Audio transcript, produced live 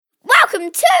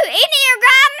Welcome to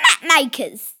Enneagram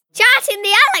Mapmakers, charting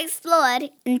the unexplored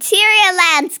interior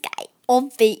landscape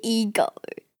of the ego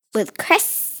with Chris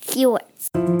Stewart.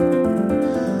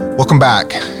 Welcome back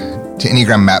to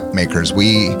Enneagram Mapmakers.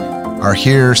 We are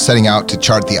here setting out to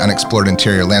chart the unexplored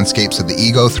interior landscapes of the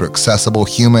ego through accessible,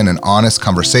 human, and honest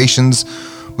conversations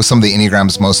with some of the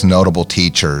Enneagram's most notable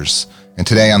teachers. And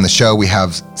today on the show, we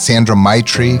have Sandra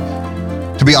Maitri.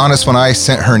 To be honest, when I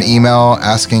sent her an email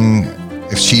asking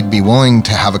if she'd be willing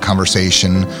to have a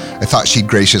conversation, I thought she'd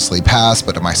graciously pass,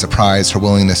 but to my surprise, her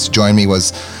willingness to join me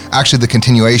was actually the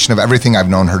continuation of everything I've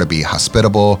known her to be: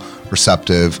 hospitable,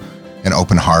 receptive, and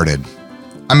open-hearted.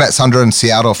 I met Sandra in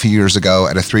Seattle a few years ago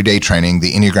at a 3-day training,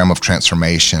 the Enneagram of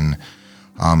Transformation.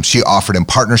 She offered in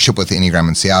partnership with the Enneagram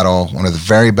in Seattle, one of the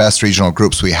very best regional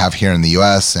groups we have here in the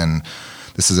U.S., and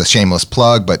this is a shameless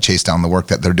plug, but chase down the work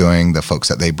that they're doing, the folks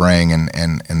that they bring, and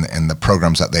the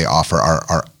programs that they offer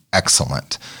are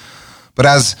excellent. But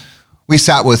as we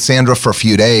sat with Sandra for a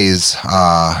few days,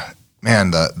 the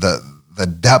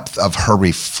depth of her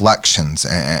reflections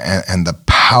and the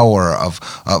power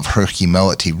of her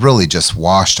humility really just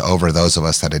washed over those of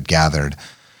us that had gathered.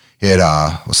 It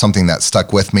was something that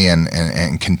stuck with me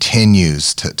and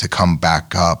continues to come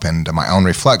back up into my own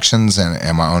reflections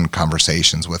and my own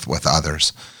conversations with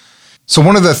others. So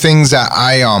one of the things that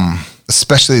I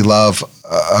especially love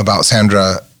about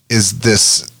Sandra is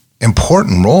this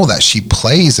important role that she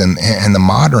plays in the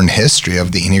modern history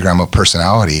of the Enneagram of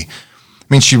personality. I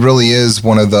mean, she really is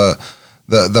one of the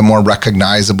more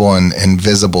recognizable and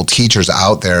visible teachers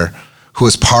out there who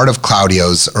was part of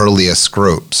Claudio's earliest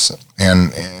groups.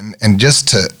 And just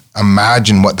to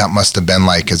imagine what that must have been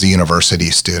like as a university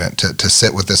student, to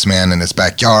sit with this man in his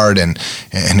backyard and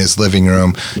in his living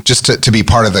room, just to be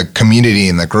part of the community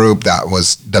and the group that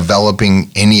was developing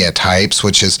Ennea types,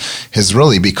 which has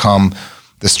really become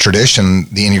this tradition.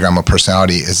 The Enneagram of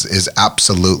personality is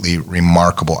absolutely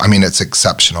remarkable. I mean, it's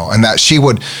exceptional. And that she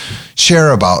would share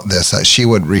about this, that she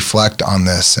would reflect on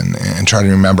this and try to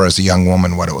remember as a young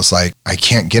woman what it was like. I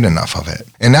can't get enough of it.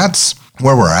 And that's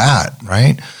where we're at,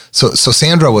 right? So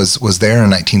Sandra was there in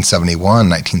 1971,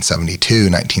 1972,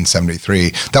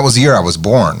 1973. That was the year I was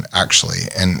born, actually.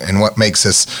 And what makes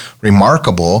this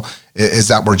remarkable is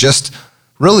that we're just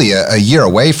really a year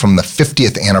away from the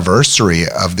 50th anniversary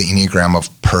of the Enneagram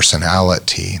of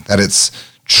personality, that it's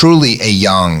truly a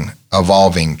young,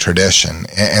 evolving tradition,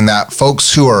 and that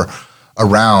folks who are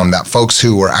around, that folks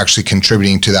who are actually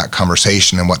contributing to that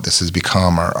conversation and what this has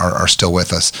become are still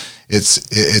with us.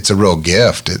 It's a real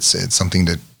gift. It's something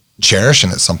to cherish,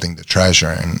 and it's something to treasure,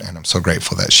 and I'm so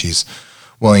grateful that she's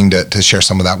willing to share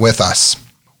some of that with us.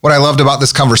 What I loved about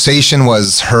this conversation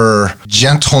was her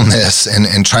gentleness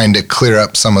in trying to clear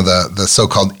up some of the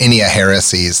so-called Ennea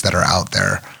heresies that are out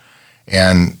there.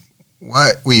 And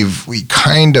what we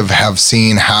kind of have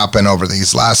seen happen over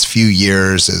these last few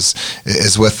years is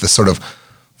with the sort of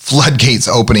floodgates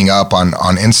opening up on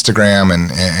Instagram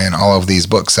and all of these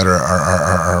books that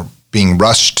are being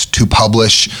rushed to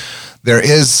publish. There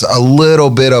is a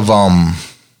little bit of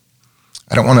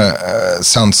I don't want to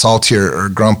sound salty or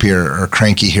grumpy or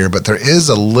cranky here, but there is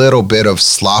a little bit of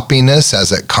sloppiness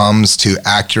as it comes to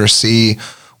accuracy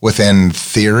within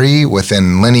theory,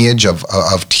 within lineage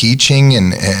of teaching,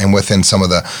 and within some of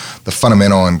the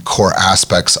fundamental and core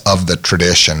aspects of the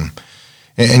tradition.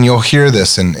 And you'll hear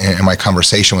this in my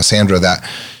conversation with Sandra, that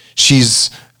she's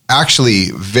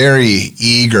actually very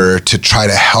eager to try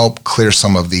to help clear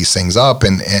some of these things up,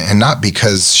 and not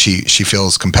because she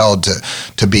feels compelled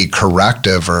to be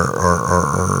corrective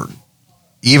or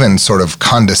even sort of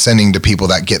condescending to people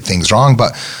that get things wrong,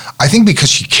 but I think because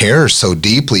she cares so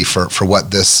deeply for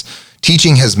what this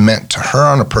teaching has meant to her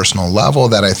on a personal level,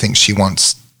 that I think she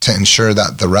wants to ensure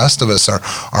that the rest of us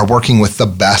are working with the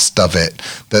best of it,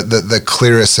 the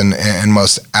clearest and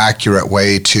most accurate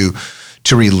way to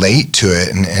relate to it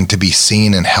and to be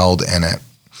seen and held in it.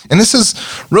 And this is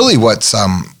really what's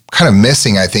kind of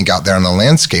missing, I think, out there in the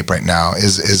landscape right now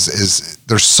is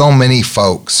there's so many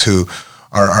folks who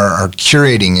are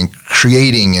curating and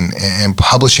creating and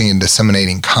publishing and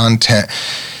disseminating content.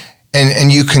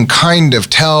 And you can kind of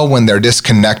tell when they're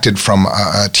disconnected from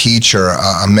a teacher,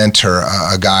 a mentor,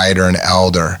 a guide, or an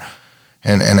elder.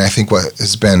 And I think what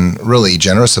has been really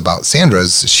generous about Sandra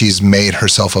is she's made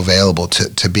herself available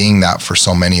to being that for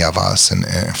so many of us and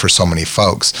for so many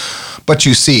folks. But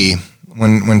you see,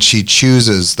 when she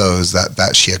chooses those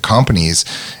that she accompanies,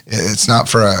 it's not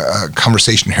for a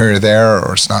conversation here or there,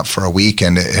 or it's not for a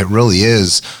weekend. It really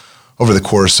is over the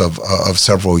course of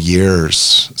several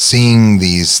years, seeing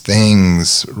these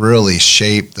things really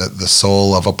shape the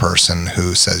soul of a person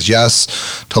who says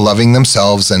yes to loving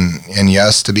themselves and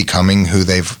yes to becoming who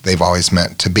they've always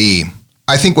meant to be.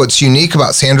 I think what's unique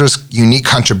about Sandra's unique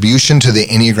contribution to the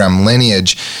Enneagram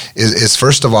lineage is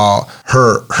first of all,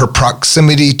 her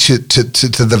proximity to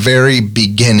the very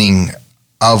beginning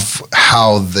of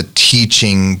how the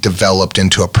teaching developed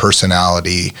into a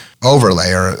personality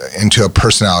overlay or into a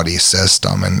personality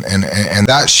system. And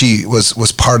that she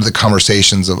was part of the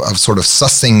conversations of sort of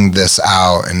sussing this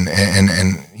out and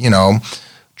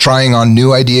trying on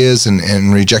new ideas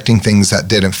and rejecting things that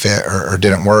didn't fit or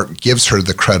didn't work gives her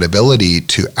the credibility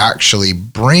to actually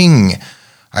bring,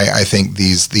 I think,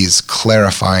 these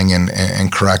clarifying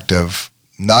and corrective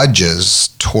nudges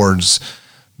towards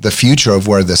the future of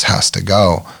where this has to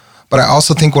go. But I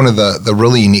also think one of the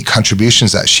really unique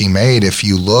contributions that she made, if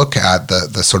you look at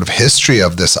the sort of history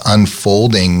of this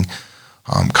unfolding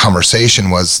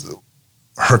conversation, was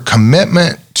her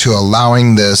commitment to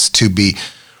allowing this to be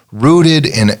rooted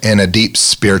in a deep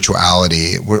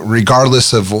spirituality,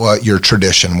 regardless of what your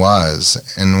tradition was.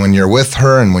 And when you're with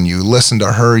her and when you listen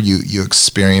to her, you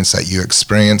experience that. You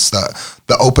experience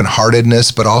the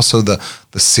open-heartedness, but also the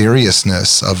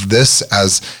seriousness of this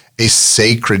as a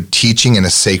sacred teaching and a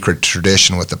sacred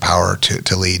tradition with the power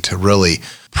to lead to really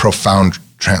profound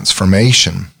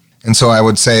transformation. And so I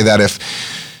would say that if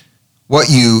what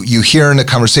you hear in the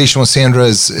conversation with Sandra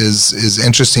is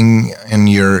interesting and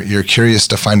you're curious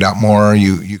to find out more,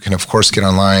 you can of course get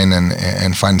online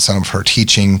and find some of her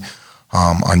teaching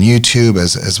on YouTube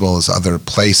as well as other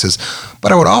places.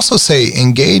 But I would also say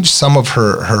engage some of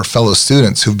her fellow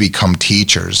students who've become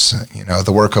teachers.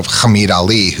 The work of Hamid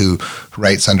Ali, who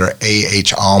writes under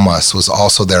A.H. Almas, was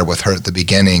also there with her at the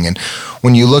beginning. And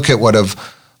when you look at what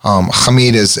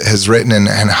Hamid has written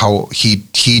and how he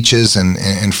teaches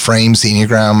and frames the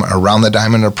Enneagram around the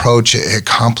diamond approach, it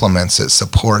complements, it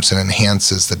supports, and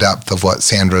enhances the depth of what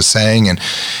Sandra is saying. And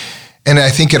I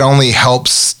think it only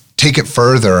helps take it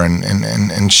further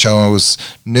and shows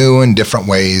new and different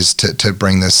ways to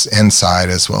bring this inside,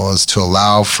 as well as to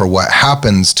allow for what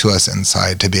happens to us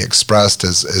inside to be expressed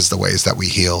as the ways that we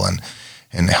heal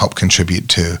and help contribute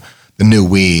to the new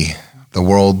we. The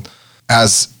world,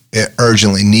 as it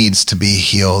urgently needs to be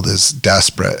healed, is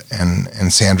desperate,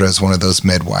 and Sandra is one of those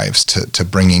midwives to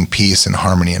bringing peace and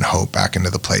harmony and hope back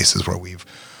into the places where we've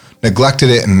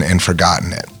neglected it and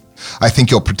forgotten it. I think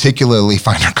you'll particularly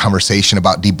find our conversation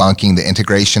about debunking the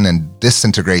integration and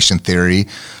disintegration theory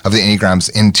of the Enneagram's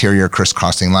interior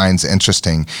crisscrossing lines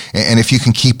interesting. And if you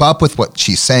can keep up with what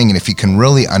she's saying, and if you can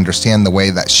really understand the way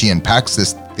that she unpacks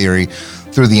this theory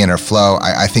through the inner flow,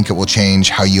 I think it will change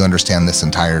how you understand this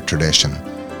entire tradition.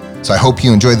 So I hope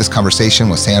you enjoyed this conversation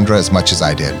with Sandra as much as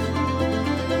I did.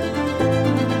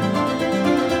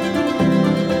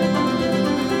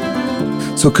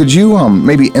 So could you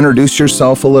maybe introduce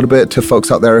yourself a little bit to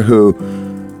folks out there who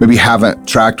maybe haven't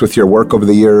tracked with your work over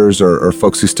the years, or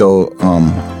folks who still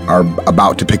are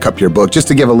about to pick up your book, just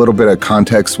to give a little bit of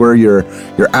context where you're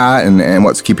at and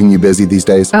what's keeping you busy these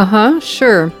days?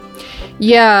 Sure.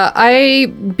 Yeah, I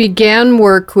began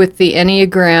work with the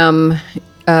Enneagram,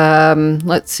 in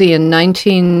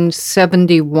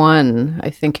 1971, I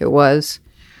think it was.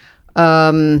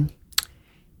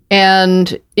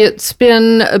 And it's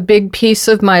been a big piece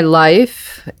of my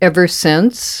life ever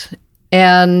since.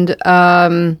 And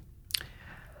there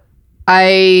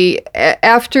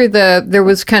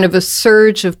was kind of a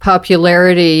surge of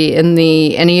popularity in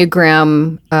the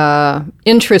Enneagram,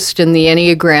 interest in the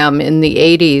Enneagram in the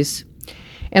 80s.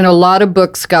 And a lot of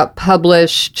books got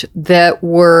published that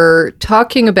were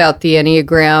talking about the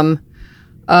Enneagram.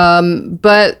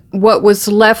 But what was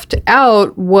left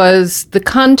out was the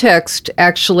context,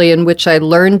 actually, in which I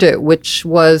learned it, which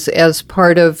was as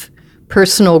part of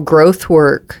personal growth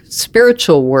work,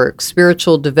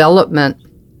 spiritual development.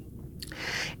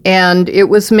 And it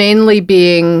was mainly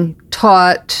being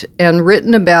taught and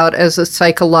written about as a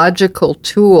psychological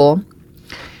tool,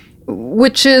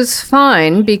 which is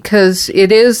fine because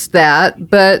it is that,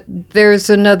 but there's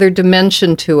another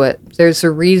dimension to it. There's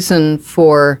a reason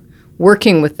for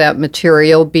working with that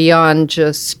material beyond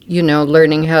just,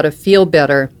 learning how to feel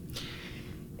better.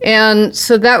 And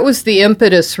so that was the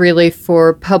impetus, really,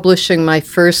 for publishing my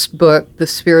first book, The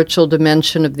Spiritual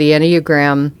Dimension of the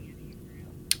Enneagram,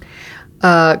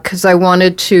 because I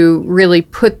wanted to really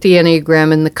put the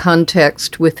Enneagram in the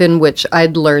context within which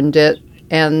I'd learned it,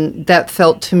 and that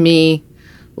felt to me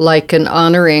like an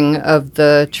honoring of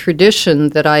the tradition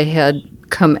that I had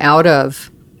come out of.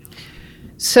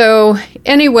 So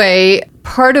anyway,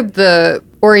 part of the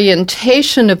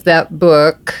orientation of that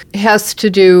book has to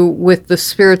do with the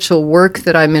spiritual work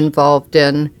that I'm involved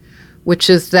in, which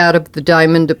is that of the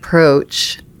Diamond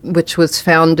Approach, which was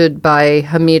founded by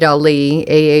Hamid Ali,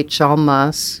 A.H.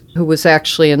 Almas, who was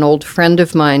actually an old friend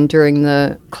of mine during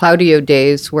the Claudio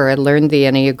days where I learned the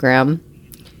Enneagram.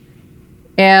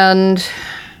 And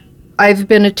I've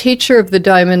been a teacher of the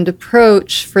Diamond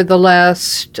Approach for the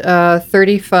last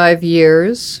 35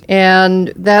 years,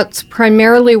 and that's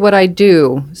primarily what I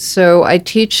do. So I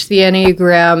teach the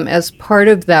Enneagram as part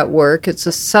of that work. It's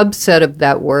a subset of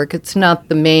that work. It's not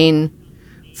the main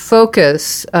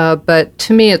focus, but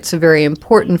to me it's a very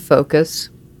important focus.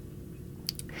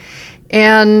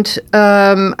 And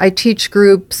I teach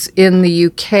groups in the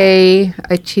UK.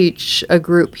 I teach a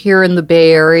group here in the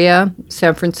Bay Area,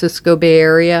 San Francisco Bay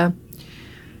Area.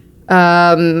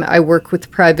 I work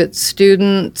with private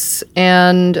students,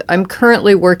 and I'm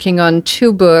currently working on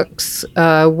 2 books.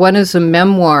 One is a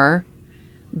memoir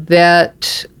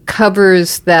that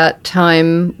covers that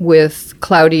time with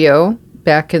Claudio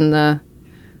back in the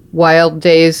wild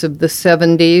days of the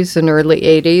 70s and early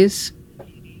 80s,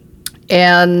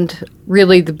 and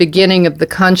really the beginning of the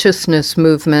consciousness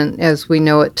movement as we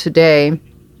know it today.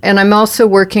 And I'm also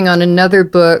working on another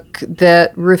book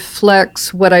that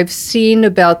reflects what I've seen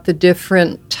about the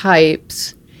different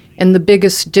types and the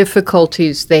biggest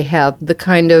difficulties they have, the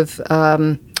kind of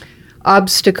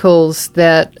obstacles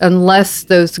that, unless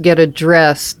those get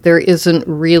addressed, there isn't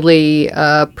really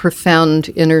a profound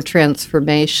inner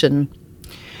transformation.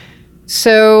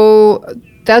 So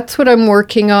that's what I'm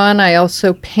working on. I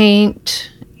also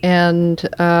paint, and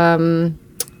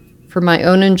for my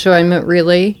own enjoyment,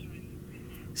 really.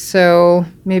 So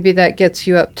maybe that gets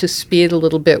you up to speed a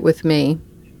little bit with me.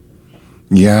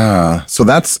 Yeah. So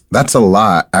that's a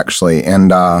lot, actually.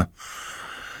 And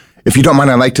if you don't mind,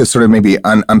 I'd like to sort of maybe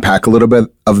unpack a little bit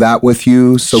of that with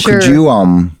you. So Sure. Could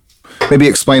you maybe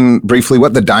explain briefly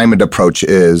what the Diamond Approach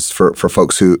is for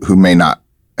folks who may not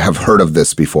have heard of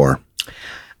this before?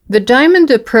 The Diamond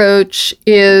Approach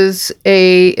is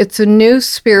it's a new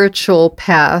spiritual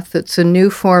path. It's a new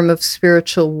form of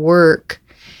spiritual work.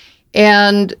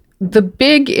 And the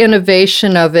big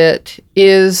innovation of it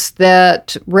is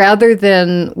that rather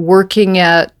than working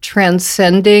at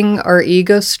transcending our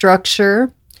ego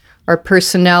structure, our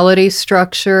personality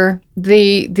structure,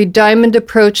 the Diamond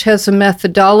Approach has a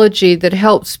methodology that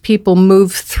helps people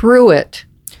move through it,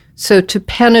 so to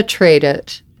penetrate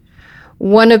it.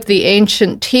 One of the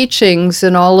ancient teachings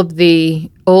in all of the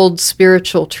old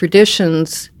spiritual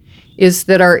traditions is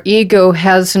that our ego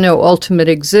has no ultimate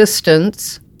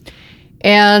existence.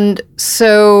 And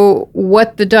so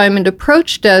what the Diamond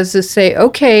Approach does is say,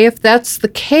 okay, if that's the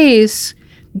case,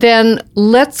 then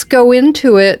let's go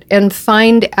into it and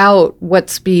find out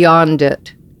what's beyond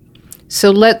it. So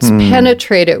let's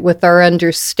penetrate it with our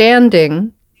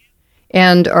understanding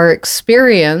and our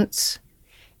experience.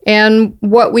 And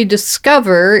what we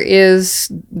discover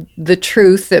is the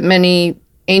truth that many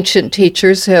ancient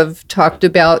teachers have talked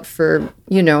about for,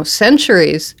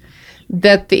 centuries,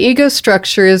 that the ego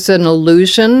structure is an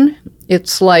illusion.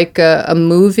 It's like a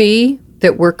movie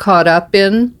that we're caught up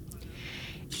in.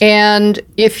 And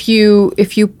if you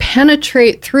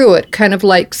penetrate through it, kind of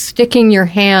like sticking your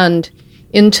hand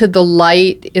into the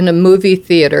light in a movie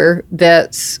theater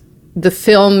that's the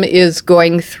film is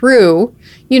going through,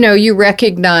 you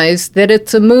recognize that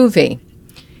it's a movie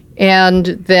and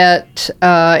that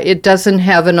it doesn't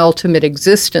have an ultimate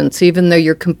existence, even though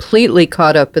you're completely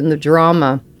caught up in the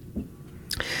drama.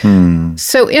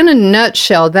 So in a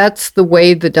nutshell, that's the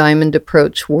way the Diamond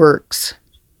Approach works.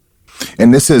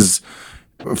 And this is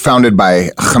founded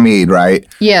by Hamid, right?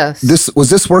 Yes. Was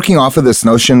this working off of this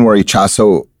notion where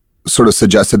Ichazo sort of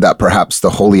suggested that perhaps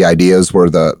the holy ideas were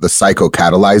the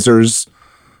psychocatalyzers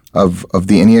of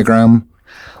the Enneagram?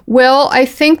 Well, I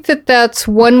think that's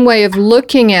one way of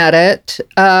looking at it.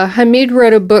 Hamid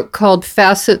wrote a book called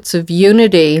Facets of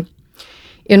Unity,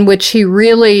 in which he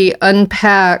really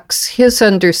unpacks his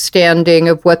understanding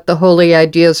of what the holy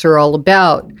ideas are all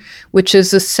about, which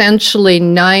is essentially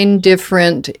 9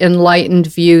 different enlightened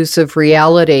views of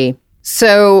reality.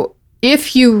 So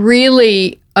if you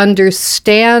really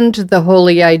understand the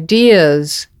holy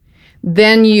ideas,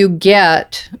 then you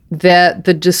get that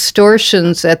the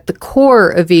distortions at the core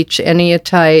of each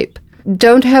enneatype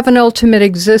don't have an ultimate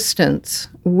existence.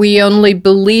 We only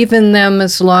believe in them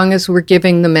as long as we're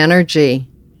giving them energy,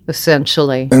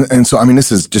 essentially. And so,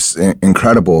 this is just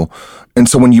incredible. And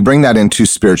so when you bring that into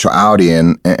spirituality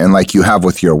and like you have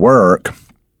with your work,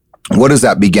 what does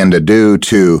that begin to do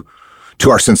to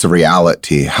our sense of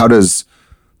reality? How does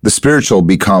the spiritual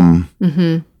become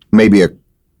maybe a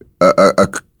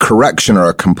correction or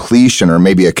a completion or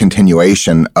maybe a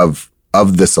continuation of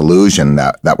this illusion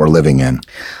that we're living in?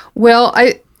 Well,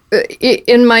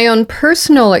 in my own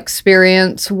personal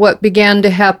experience, what began to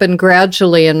happen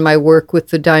gradually in my work with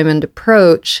the Diamond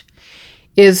Approach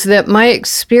is that my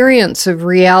experience of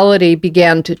reality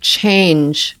began to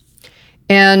change.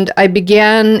 And I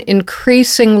began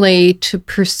increasingly to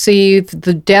perceive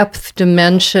the depth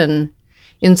dimension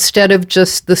instead of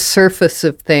just the surface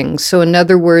of things. So in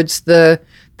other words, the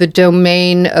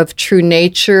domain of true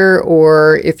nature,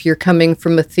 or if you're coming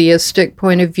from a theistic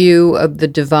point of view, of the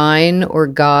divine or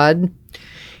God.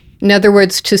 In other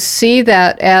words, to see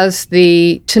that as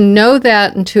to know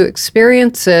that and to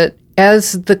experience it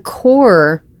as the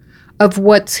core of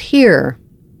what's here.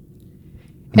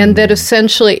 And that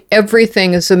essentially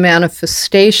everything is a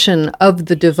manifestation of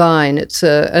the divine. It's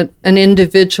an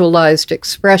individualized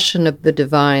expression of the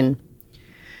divine.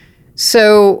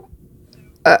 So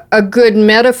a good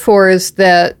metaphor is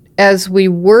that as we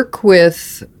work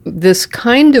with this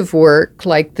kind of work,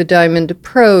 like the Diamond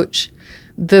Approach,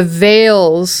 the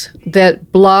veils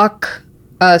that block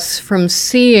us from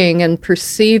seeing and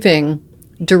perceiving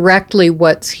directly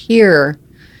what's here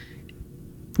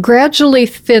gradually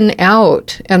thin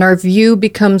out, and our view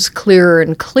becomes clearer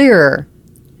and clearer.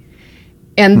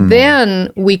 And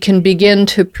then we can begin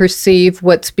to perceive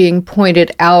what's being pointed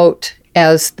out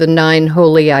as the 9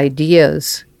 holy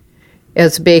ideas,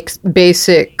 as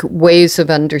basic ways of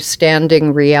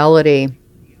understanding reality.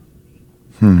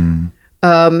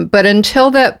 But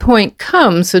until that point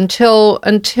comes, until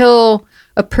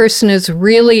a person is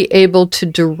really able to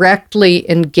directly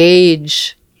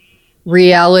engage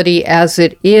reality as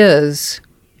it is,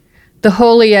 the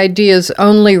holy ideas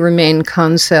only remain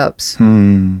concepts.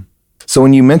 So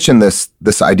when you mention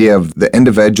this idea of the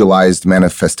individualized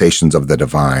manifestations of the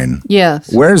divine,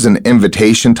 Yes. where's an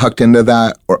invitation tucked into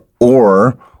that,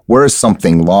 or where is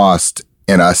something lost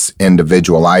in us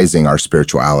individualizing our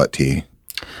spirituality?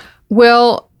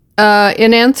 Well,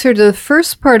 in answer to the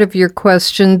first part of your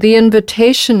question, the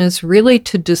invitation is really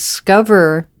to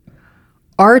discover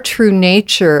our true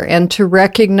nature and to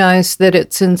recognize that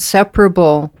it's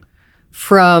inseparable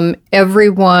from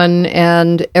everyone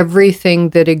and everything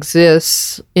that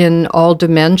exists in all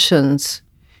dimensions.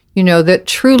 You know, that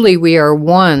truly we are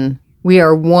one. We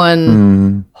are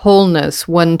one wholeness,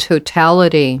 one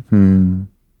totality.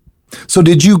 So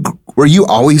were you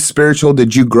always spiritual?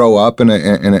 Did you grow up in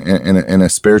a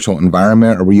spiritual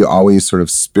environment, or were you always sort of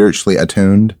spiritually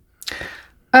attuned?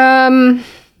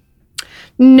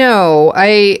 No,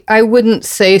 I wouldn't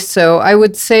say so. I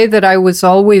would say that I was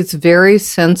always very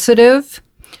sensitive.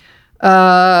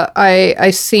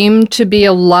 I seem to be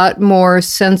a lot more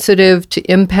sensitive to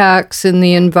impacts in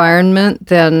the environment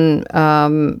than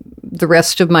the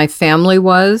rest of my family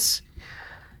was.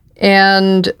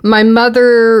 And my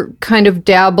mother kind of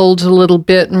dabbled a little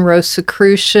bit in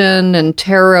Rosicrucian and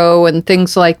tarot and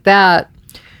things like that.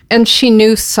 And she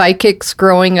knew psychics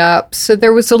growing up, so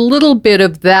there was a little bit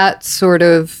of that sort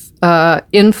of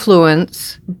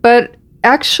influence. But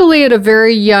actually at a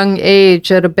very young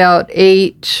age, at about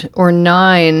 8 or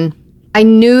 9, I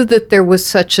knew that there was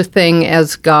such a thing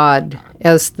as God,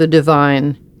 as the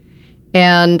divine.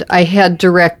 And I had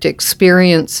direct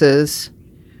experiences.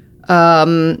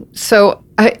 So,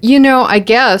 I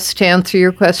guess, to answer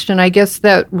your question, I guess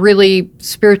that really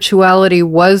spirituality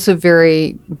was a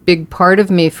very big part of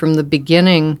me from the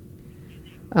beginning.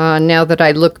 Now that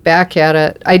I look back at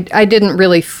it, I didn't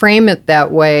really frame it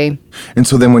that way. And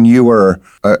so then when you were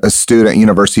a student,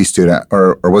 university student,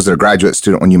 or was it a graduate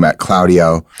student when you met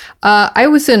Claudio? I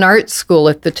was in art school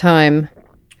at the time.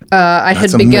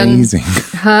 That's amazing.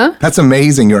 Huh? That's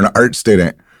amazing. You're an art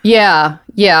student. Yeah.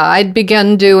 I'd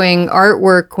begun doing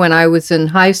artwork when I was in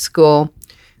high school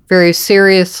very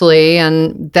seriously,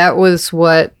 and that was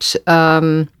what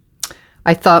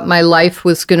I thought my life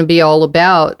was going to be all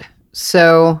about.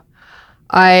 So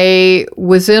I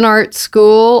was in art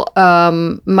school.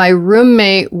 My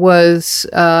roommate was,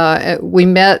 we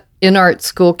met in art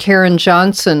school, Karen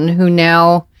Johnson, who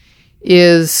now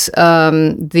is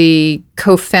the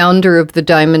co-founder of the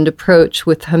Diamond Approach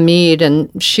with Hamid,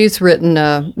 and she's written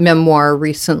a memoir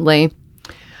recently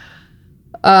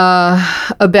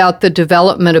about the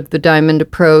development of the Diamond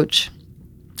Approach.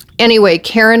 Anyway,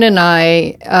 Karen and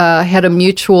I had a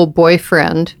mutual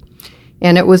boyfriend,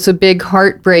 and it was a big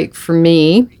heartbreak for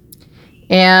me,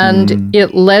 and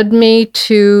it led me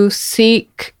to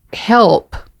seek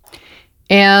help.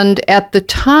 And at the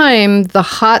time, the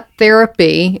hot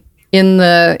therapy in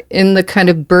the kind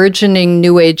of burgeoning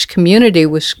New Age community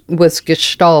was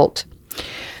Gestalt.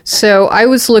 So I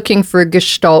was looking for a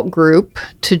Gestalt group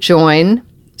to join.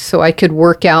 so I could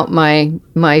work out my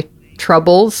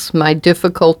troubles, my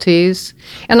difficulties,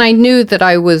 and I knew that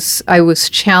I was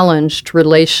challenged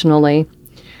relationally.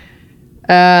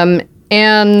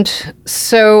 And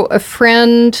so a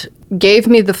friend gave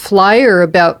me the flyer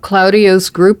about Claudio's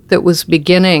group that was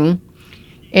beginning,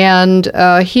 and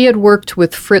he had worked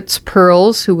with Fritz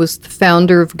Perls, who was the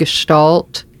founder of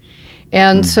Gestalt.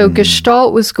 And so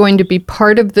Gestalt was going to be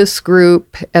part of this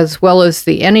group, as well as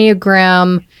the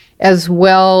Enneagram, as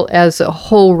well as a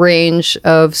whole range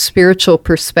of spiritual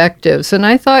perspectives. And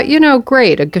I thought,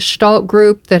 great, a Gestalt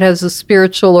group that has a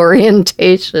spiritual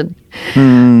orientation.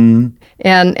 And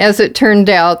as it turned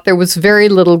out, there was very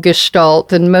little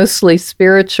Gestalt and mostly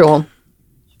spiritual.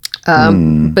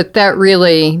 But that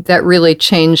really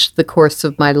changed the course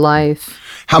of my life.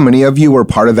 How many of you were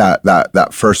part of that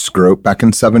first group back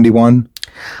in 71?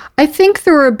 I think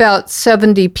there were about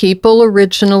 70 people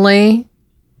originally,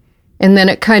 and then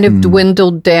it kind of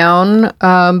dwindled down.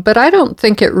 But I don't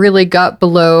think it really got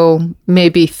below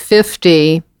maybe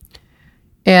 50.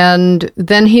 And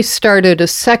then he started a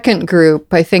second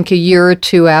group, I think a year or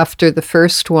two after the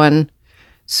first one.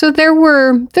 So there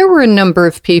were a number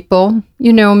of people,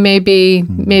 maybe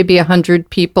 100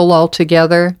 people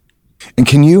altogether. And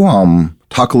can you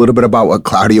talk a little bit about what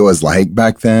Claudio was like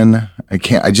back then?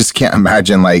 I just can't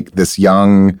imagine like this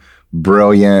young,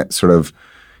 brilliant, sort of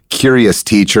curious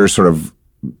teacher sort of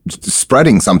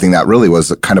spreading something that really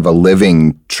was kind of a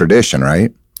living tradition,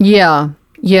 right? Yeah.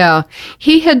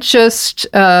 He had just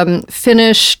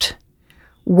finished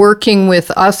working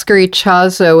with Oscar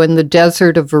Ichazo in the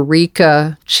desert of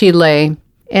Arica, Chile.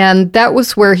 And that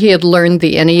was where he had learned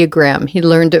the Enneagram. He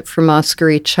learned it from Oscar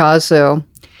Ichazo.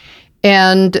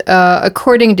 And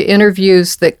according to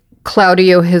interviews that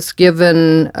Claudio has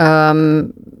given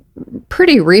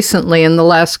pretty recently in the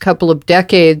last couple of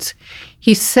decades,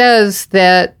 he says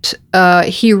that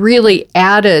he really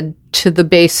added to the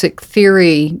basic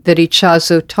theory that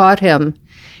Ichazo taught him.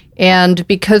 And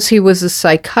because he was a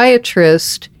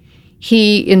psychiatrist,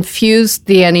 he infused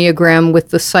the Enneagram with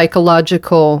the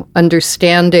psychological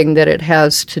understanding that it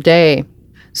has today.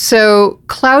 So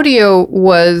Claudio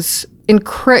was he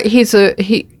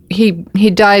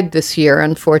died this year,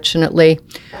 unfortunately,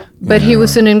 but he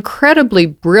was an incredibly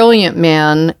brilliant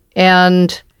man,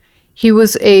 and he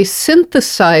was a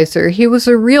synthesizer. He was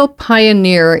a real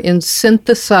pioneer in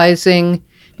synthesizing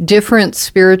different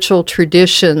spiritual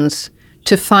traditions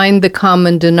to find the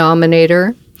common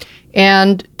denominator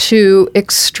and to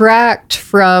extract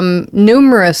from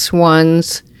numerous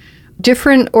ones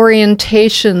different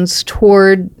orientations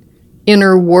toward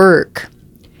inner work.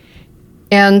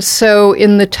 And so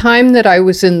in the time that I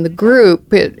was in the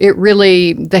group, it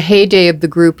really, the heyday of the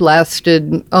group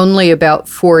lasted only about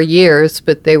 4 years,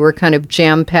 but they were kind of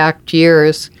jam-packed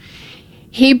years.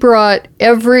 He brought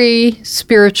every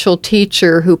spiritual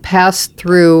teacher who passed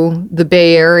through the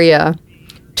Bay Area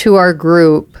to our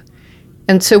group.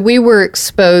 And so we were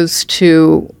exposed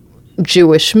to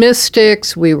Jewish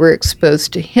mystics, we were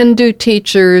exposed to Hindu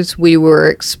teachers, we were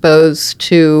exposed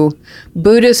to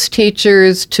Buddhist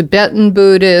teachers, Tibetan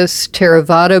Buddhists,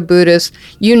 Theravada Buddhists,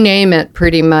 you name it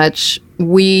pretty much.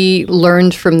 We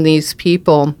learned from these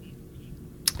people.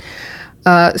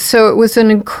 So it was an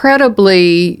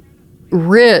incredibly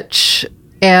rich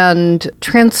and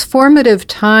transformative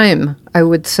time, I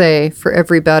would say, for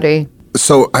everybody.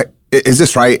 So is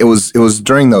this right? It was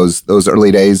during those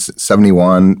early days,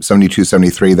 71, 72,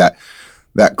 73, that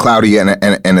Claudia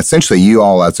and essentially you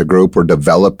all as a group were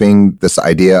developing this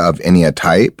idea of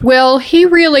Enneatype? Well, he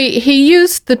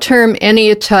used the term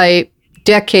Enneatype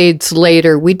decades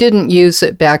later. We didn't use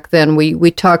it back then.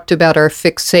 We talked about our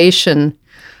fixation,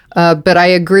 but I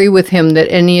agree with him that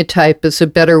Enneatype is a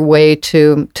better way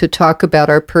to talk about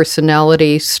our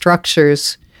personality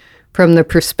structures from the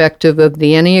perspective of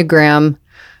the Enneagram.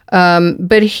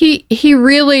 But he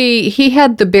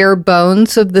had the bare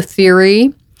bones of the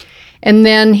theory, and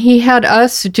then he had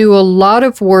us do a lot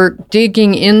of work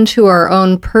digging into our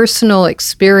own personal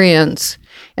experience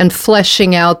and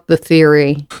fleshing out the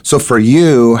theory. So for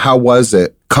you, how was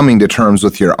it coming to terms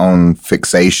with your own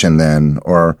fixation then?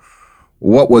 Or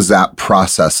what was that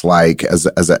process like as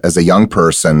a young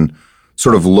person,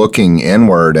 sort of looking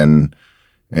inward and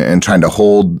trying to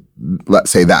hold,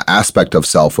 let's say, that aspect of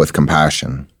self with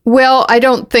compassion? Well, I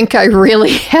don't think I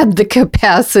really had the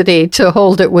capacity to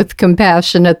hold it with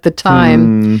compassion at the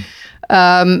time.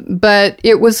 But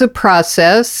it was a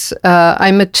process.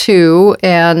 I'm a 2,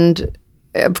 and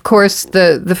of course,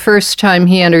 the first time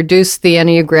he introduced the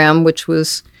Enneagram, which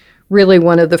was really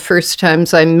one of the first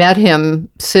times I met him,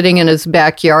 sitting in his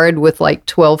backyard with like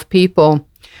 12 people,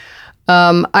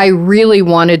 I really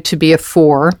wanted to be a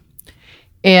 4.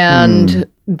 And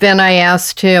then I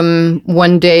asked him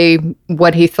one day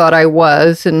what he thought I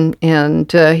was, and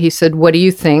he said, "What do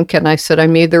you think?" And I said,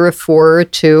 "I'm either a 4 or a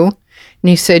 2." And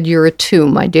he said, "You're a 2,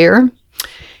 my dear."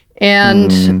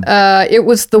 And it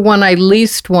was the one I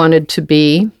least wanted to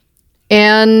be.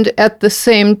 And at the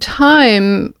same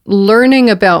time, learning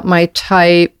about my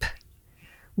type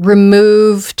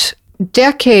removed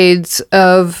decades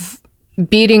of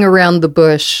beating around the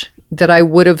bush that I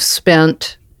would have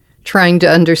spent trying to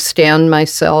understand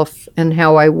myself and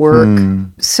how I work.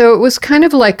 So it was kind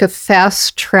of like a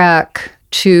fast track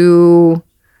to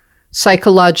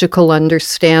psychological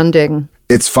understanding.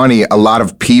 It's funny, a lot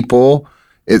of people,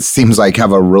 it seems like,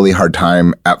 have a really hard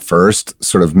time at first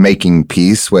sort of making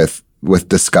peace with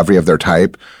discovery of their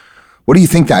type. What do you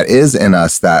think that is in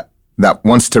us that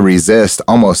wants to resist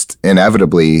almost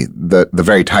inevitably the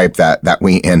very type that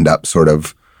we end up sort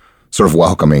of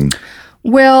welcoming?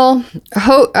 Well,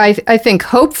 I think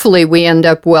hopefully we end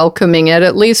up welcoming it.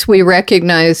 At least we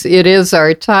recognize it is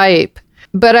our type.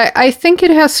 But I think it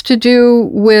has to do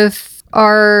with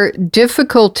our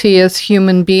difficulty as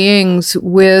human beings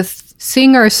with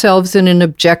seeing ourselves in an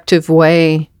objective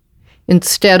way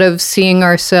instead of seeing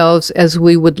ourselves as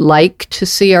we would like to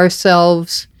see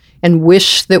ourselves and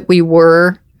wish that we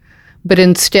were, but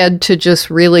instead to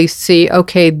just really see,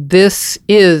 okay, this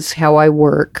is how I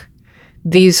work.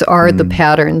 These are the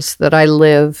patterns that I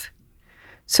live.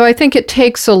 So I think it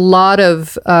takes a lot of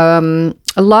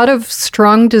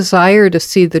strong desire to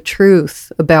see the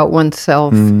truth about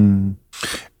oneself.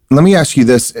 Let me ask you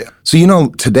this. So,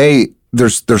 today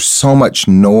there's so much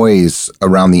noise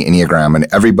around the Enneagram, and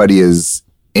everybody is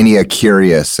Ennea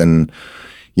curious, and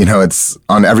it's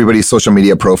on everybody's social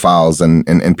media profiles,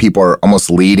 and people are almost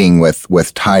leading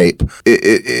with type.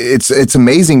 It's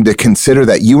amazing to consider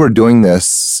that you were doing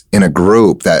this in a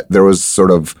group, that there was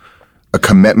sort of a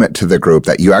commitment to the group,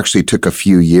 that you actually took a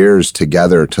few years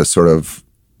together to sort of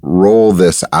roll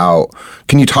this out.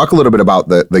 Can you talk a little bit about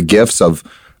the gifts of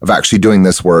actually doing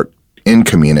this work in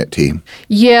community?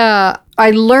 Yeah,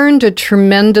 I learned a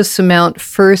tremendous amount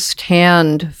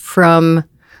firsthand from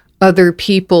other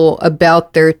people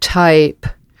about their type.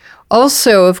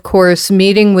 Also, of course,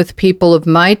 meeting with people of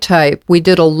my type. We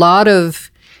did a lot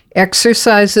of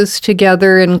exercises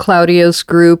together in Claudio's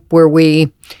group where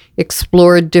we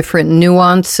explored different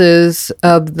nuances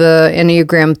of the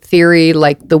Enneagram theory,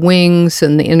 like the wings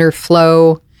and the inner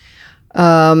flow,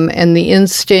 and the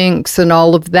instincts and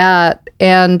all of that.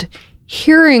 And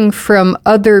hearing from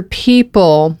other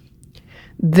people,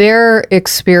 their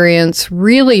experience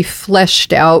really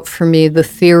fleshed out for me the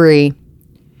theory,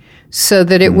 so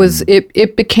that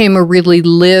it became a really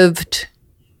lived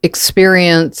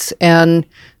experience and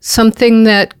something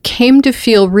that came to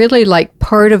feel really like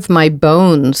part of my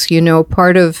bones,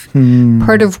 part of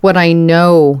what I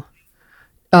know,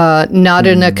 not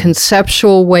in a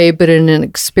conceptual way, but in an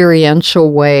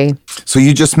experiential way. So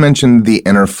you just mentioned the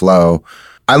inner flow.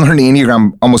 I learned the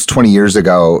Enneagram almost 20 years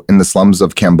ago in the slums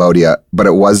of Cambodia, but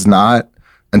it was not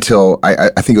until I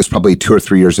think it was probably 2 or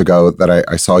 3 years ago that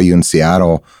I saw you in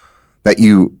Seattle, that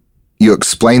you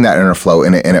explained that inner flow,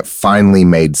 and it finally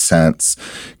made sense.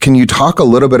 Can you talk a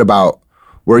little bit about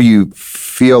where you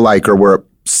feel like, or where it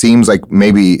seems like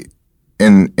maybe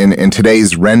in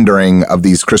today's rendering of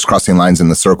these crisscrossing lines in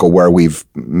the circle, where we've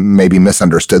maybe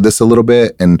misunderstood this a little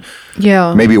bit, and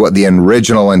maybe what the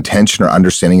original intention or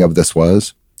understanding of this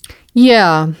was?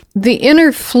 Yeah. The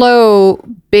inner flow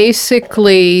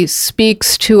basically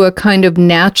speaks to a kind of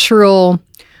natural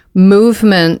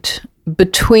movement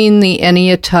between the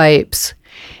Ennea types.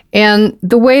 And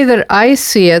the way that I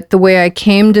see it, the way I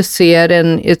came to see it,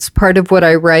 and it's part of what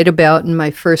I write about in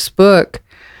my first book,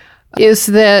 is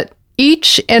that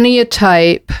each Ennea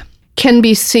type can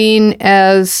be seen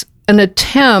as an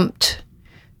attempt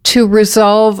to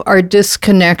resolve our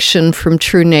disconnection from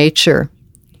true nature.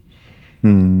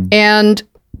 And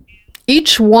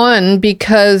each one,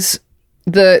 because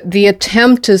the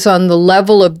attempt is on the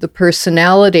level of the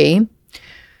personality,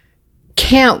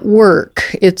 can't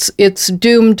work. It's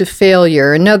doomed to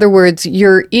failure. In other words,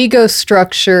 your ego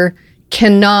structure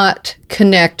cannot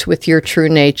connect with your true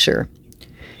nature.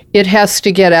 It has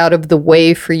to get out of the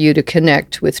way for you to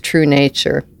connect with true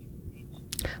nature.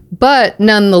 But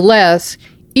nonetheless,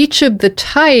 each of the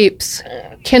types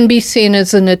can be seen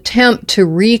as an attempt to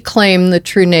reclaim the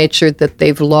true nature that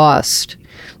they've lost.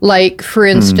 Like, for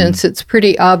instance, it's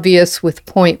pretty obvious with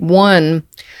point 1,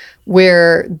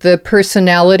 where the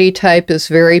personality type is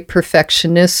very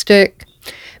perfectionistic,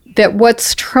 that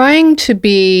what's trying to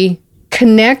be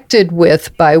connected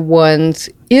with by ones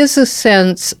is a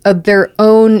sense of their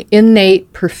own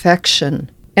innate perfection.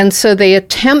 And so they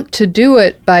attempt to do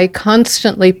it by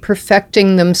constantly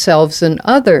perfecting themselves and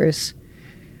others.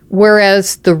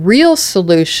 Whereas the real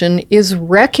solution is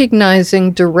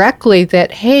recognizing directly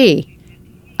that, hey,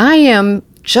 I am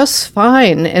just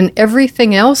fine and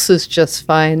everything else is just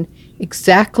fine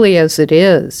exactly as it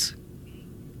is.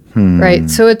 Right?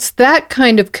 So it's that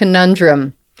kind of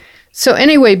conundrum. So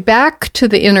anyway, back to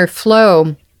the inner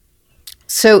flow.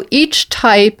 So each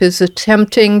type is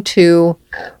attempting to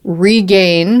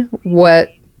regain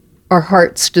what our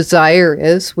heart's desire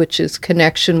is, which is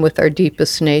connection with our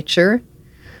deepest nature,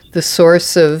 the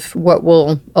source of what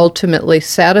will ultimately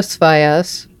satisfy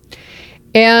us.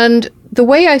 And the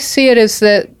way I see it is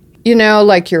that, you know,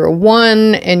 like you're a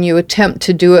 1 and you attempt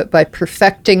to do it by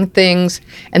perfecting things,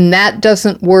 and that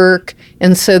doesn't work.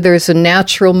 And so there's a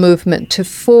natural movement to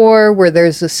 4 where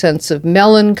there's a sense of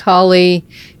melancholy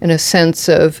and a sense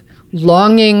of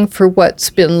longing for what's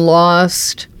been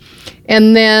lost.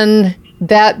 And then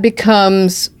that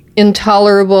becomes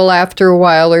intolerable after a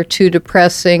while or too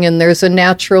depressing. And there's a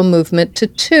natural movement to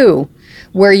 2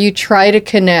 where you try to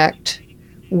connect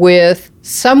with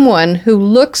someone who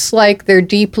looks like they're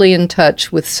deeply in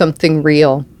touch with something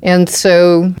real. And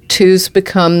so 2s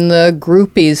become the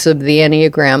groupies of the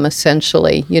Enneagram,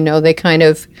 essentially. You know, they kind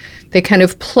of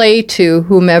play to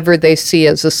whomever they see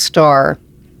as a star.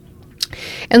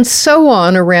 And so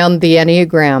on around the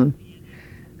Enneagram.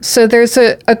 So there's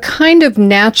a kind of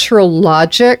natural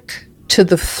logic to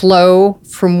the flow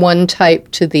from one type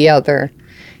to the other.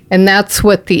 And that's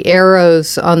what the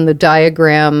arrows on the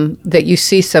diagram that you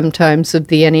see sometimes of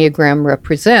the Enneagram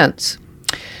represents.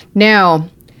 Now,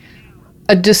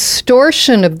 a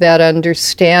distortion of that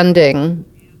understanding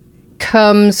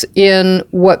comes in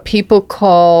what people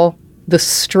call the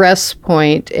stress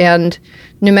point. And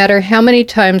no matter how many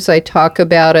times I talk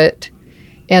about it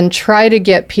and try to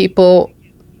get people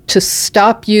to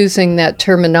stop using that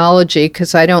terminology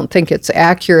because I don't think it's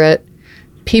accurate,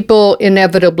 people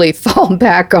inevitably fall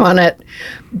back on it.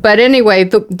 But anyway,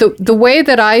 the way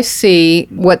that I see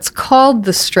what's called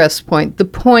the stress point, the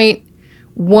point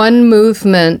 1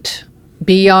 movement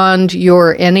beyond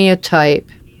your Enneatype,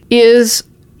 is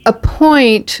a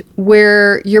point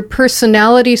where your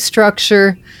personality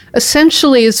structure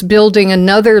essentially is building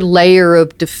another layer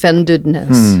of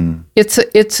defendedness.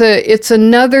 It's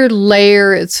another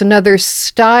layer, it's another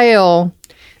style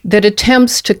that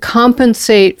attempts to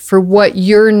compensate for what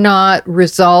you're not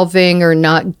resolving or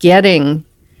not getting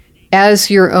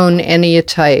as your own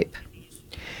Enneatype.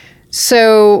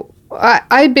 So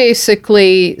I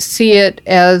basically see it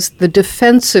as the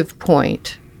defensive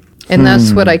point, and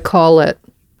that's what I call it.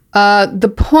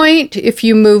 The point, if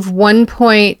you move 1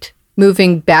 point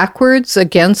moving backwards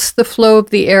against the flow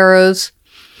of the arrows,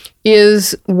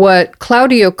 is what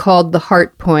Claudio called the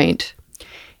heart point.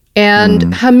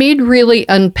 And Hamid really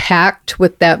unpacked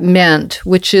what that meant,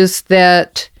 which is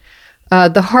that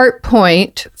the heart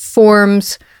point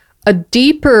forms a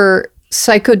deeper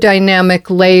psychodynamic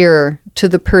layer to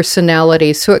the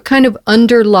personality. So it kind of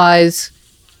underlies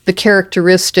the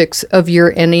characteristics of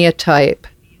your Enneatype.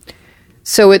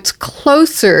 So it's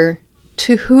closer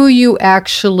to who you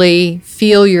actually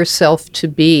feel yourself to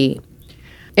be.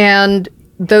 And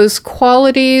those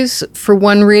qualities, for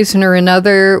one reason or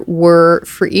another, were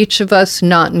for each of us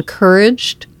not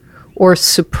encouraged or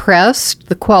suppressed,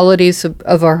 the qualities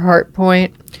of our heart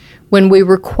point, when we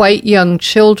were quite young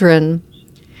children.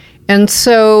 And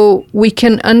so we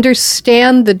can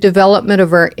understand the development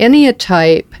of our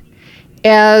Enneatype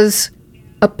as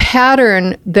a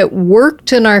pattern that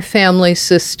worked in our family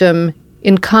system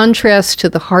in contrast to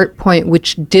the heart point,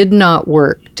 which did not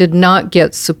work, did not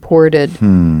get supported.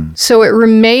 So it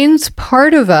remains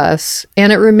part of us,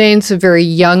 and it remains a very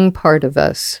young part of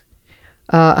us.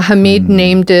 Hamid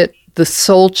named it the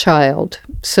soul child.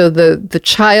 So the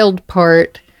child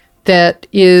part that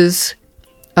is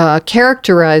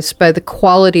characterized by the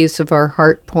qualities of our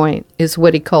heart point is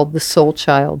what he called the soul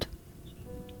child.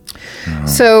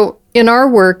 So in our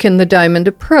work in the Diamond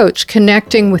Approach,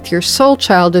 connecting with your soul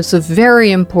child is a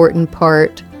very important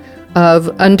part of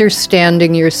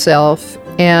understanding yourself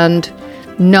and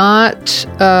not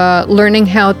learning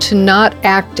how to not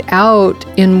act out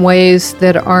in ways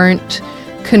that aren't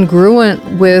congruent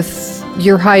with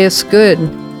your highest good.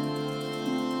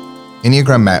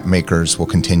 Enneagram Map Makers will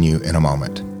continue in a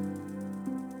moment.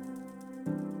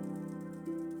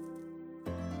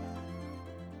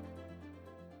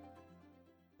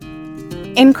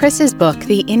 In Chris's book,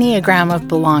 The Enneagram of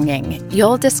Belonging,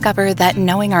 you'll discover that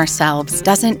knowing ourselves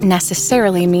doesn't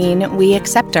necessarily mean we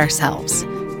accept ourselves.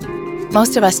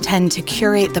 Most of us tend to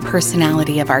curate the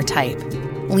personality of our type,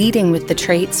 leading with the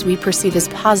traits we perceive as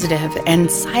positive and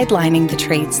sidelining the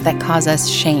traits that cause us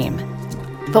shame.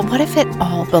 But what if it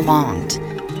all belonged?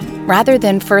 Rather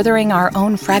than furthering our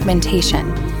own fragmentation,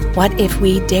 what if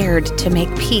we dared to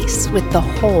make peace with the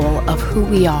whole of who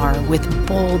we are with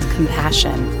bold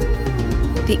compassion?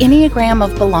 The Enneagram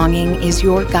of Belonging is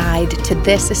your guide to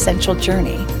this essential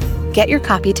journey. Get your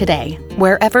copy today,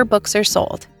 wherever books are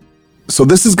sold. So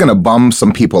this is going to bum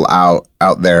some people out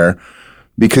there,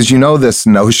 because this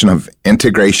notion of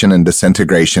integration and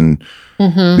disintegration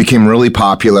became really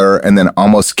popular and then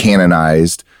almost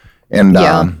canonized. And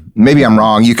maybe I'm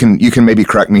wrong. You can maybe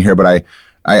correct me here, but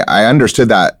I understood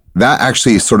that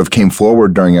actually sort of came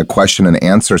forward during a question and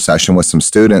answer session with some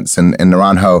students, and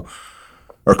Naranjo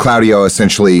or Claudio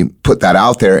essentially put that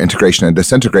out there, integration and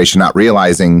disintegration, not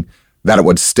realizing that it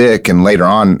would stick, and later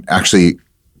on actually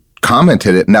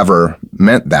commented it never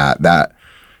meant that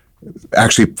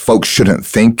actually folks shouldn't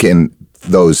think in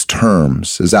those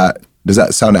terms. Does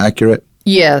that sound accurate?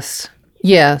 Yes.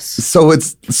 So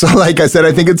like I said,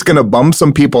 I think it's going to bum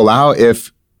some people out.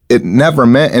 If it never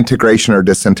meant integration or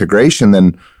disintegration,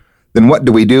 then what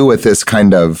do we do with this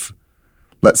kind of,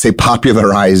 let's say,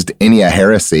 popularized Ennea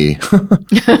heresy?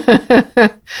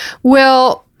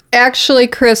 Well, actually,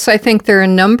 Chris, I think there are a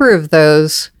number of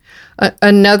those.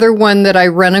 Another one that I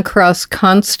run across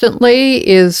constantly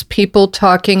is people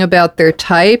talking about their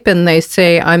type, and they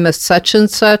say, I'm a such and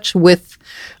such with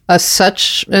a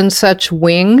such and such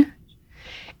wing.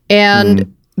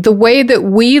 And the way that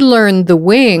we learned the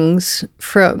wings,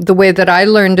 from the way that I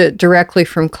learned it directly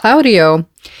from Claudio,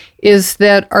 is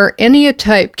that our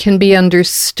Enneatype can be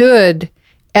understood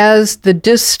as the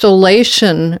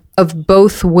distillation of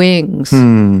both wings.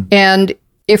 And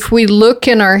if we look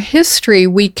in our history,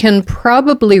 we can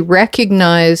probably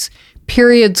recognize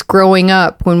periods growing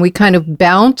up when we kind of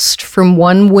bounced from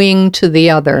one wing to the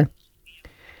other.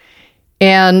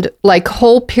 And like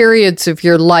whole periods of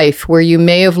your life where you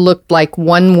may have looked like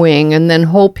one wing, and then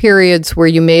whole periods where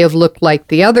you may have looked like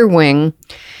the other wing.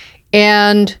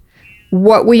 And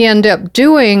what we end up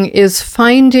doing is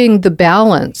finding the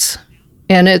balance.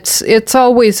 And it's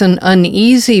always an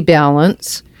uneasy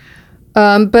balance.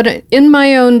 But in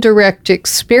my own direct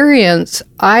experience,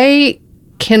 I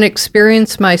can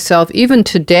experience myself, even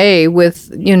today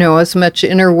with, as much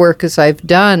inner work as I've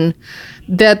done,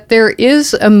 that there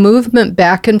is a movement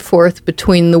back and forth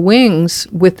between the wings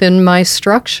within my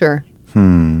structure.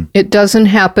 It doesn't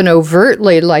happen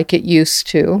overtly like it used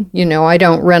to. I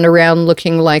don't run around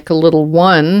looking like a little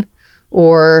 1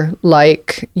 or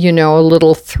like, a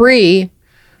little 3.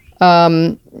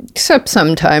 Except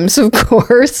sometimes, of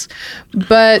course.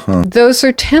 But those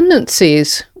are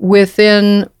tendencies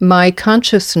within my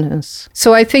consciousness.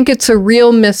 So I think it's a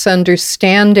real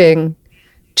misunderstanding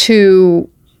to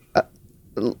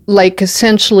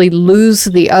essentially lose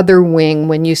the other wing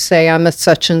when you say I'm a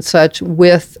such and such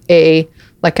with I'm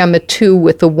a 2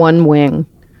 with a 1 wing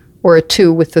or a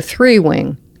 2 with a 3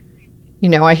 wing.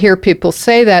 I hear people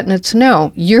say that, and it's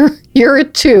no, you're a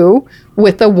 2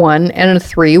 with a 1 and a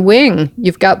 3 wing.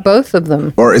 You've got both of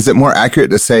them. Or is it more accurate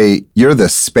to say you're the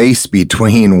space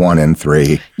between 1 and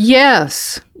 3?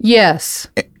 Yes.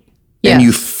 And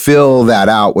you fill that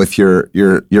out with your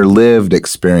lived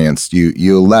experience.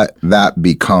 You let that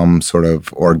become sort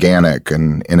of organic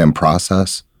and in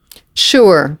process.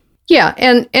 Sure. Yeah,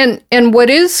 and what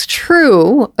is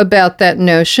true about that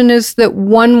notion is that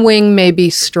one wing may be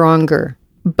stronger,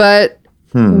 but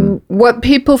what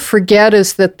people forget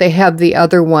is that they have the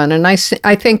other one, and I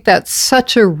think that's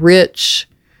such a rich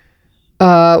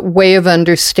way of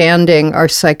understanding our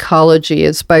psychology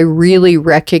is by really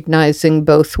recognizing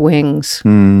both wings.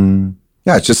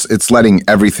 Yeah, it's letting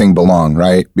everything belong,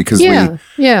 right? Because I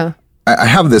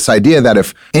have this idea that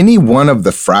if any one of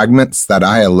the fragments that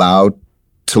I allow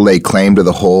to lay claim to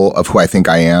the whole of who I think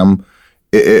I am,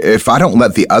 if I don't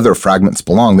let the other fragments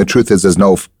belong, the truth is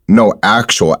no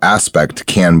actual aspect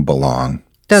can belong.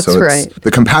 That's right.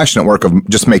 The compassionate work of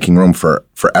just making room for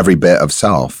every bit of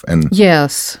self. And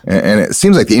yes. And it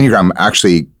seems like the Enneagram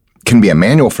actually can be a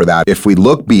manual for that if we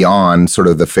look beyond sort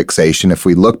of the fixation, if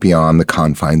we look beyond the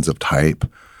confines of type.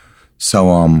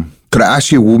 So could I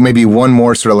ask you maybe one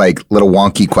more sort of like little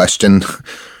wonky question?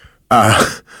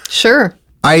 Sure.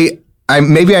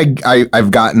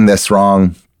 I've gotten this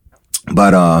wrong,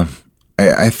 but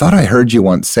I thought I heard you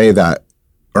once say that,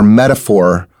 or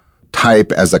metaphor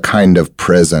type as a kind of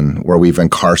prison where we've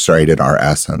incarcerated our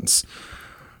essence.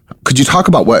 Could you talk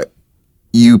about what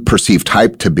you perceive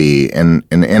type to be? And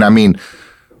I mean,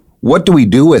 what do we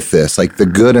do with this, like the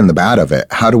good and the bad of it?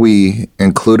 How do we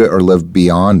include it or live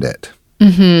beyond it?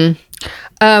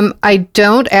 I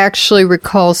don't actually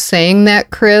recall saying that,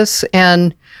 Chris,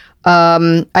 and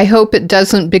I hope it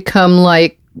doesn't become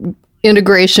like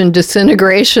integration,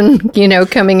 disintegration,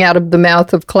 coming out of the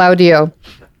mouth of Claudio.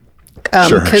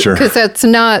 Sure. Because that's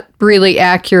not really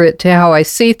accurate to how I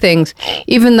see things,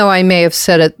 even though I may have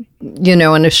said it, in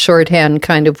a shorthand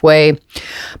kind of way.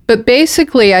 But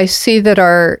basically, I see that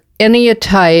our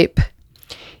Enneatype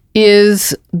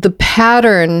is the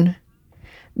pattern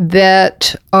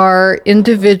that our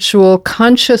individual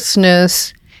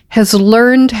consciousness has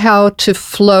learned how to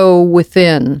flow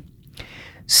within.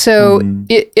 So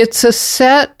it's a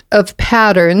set of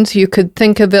patterns. You could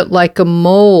think of it like a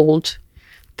mold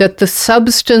that the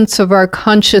substance of our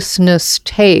consciousness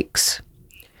takes.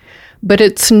 But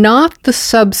it's not the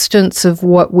substance of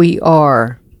what we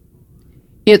are.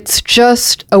 It's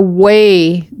just a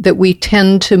way that we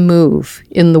tend to move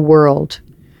in the world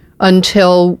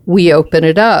until we open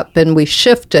it up and we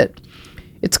shift it.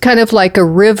 It's kind of like a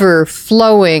river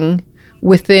flowing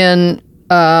within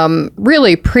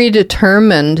really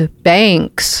predetermined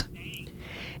banks.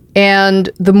 And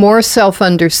the more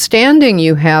self-understanding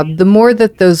you have, the more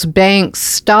that those banks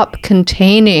stop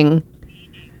containing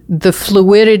the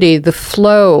fluidity, the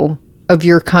flow of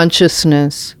your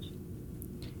consciousness.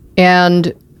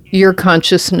 And your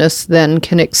consciousness then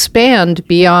can expand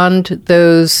beyond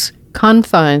those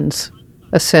confines,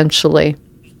 essentially.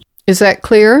 Is that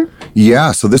clear?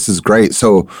 Yeah, so this is great.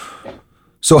 So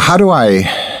how do I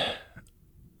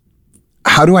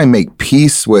make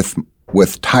peace with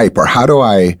type, or how do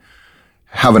I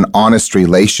have an honest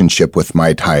relationship with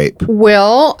my type?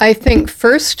 Well, I think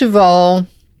first of all,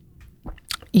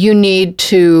 you need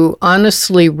to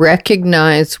honestly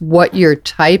recognize what your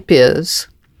type is.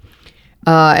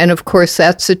 And of course,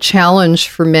 that's a challenge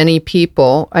for many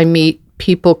people. I meet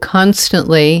people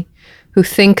constantly who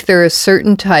think they're a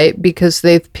certain type because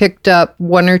they've picked up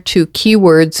one or two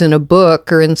keywords in a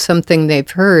book or in something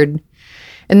they've heard,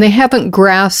 and they haven't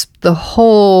grasped the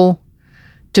whole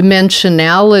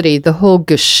dimensionality, the whole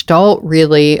gestalt,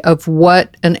 really, of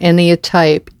what an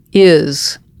Enneatype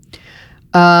is.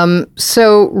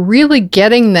 So really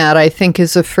getting that, I think,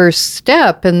 is a first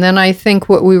step. And then I think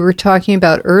what we were talking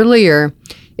about earlier,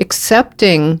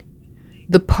 accepting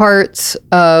the parts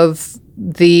of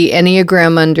the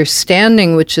Enneagram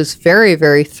understanding, which is very,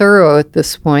 very thorough at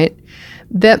this point,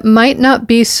 that might not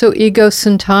be so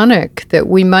egocentric, that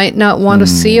we might not want to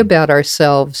see about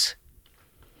ourselves.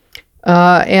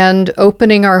 And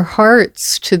opening our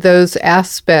hearts to those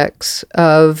aspects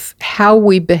of how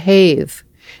we behave.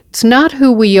 It's not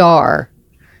who we are.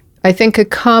 I think a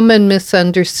common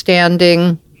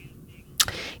misunderstanding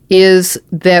is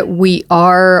that we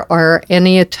are our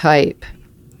Enneatype.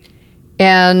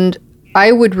 And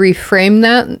I would reframe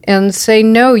that and say,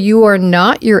 no, you are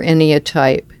not your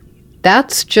Enneatype.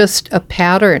 That's just a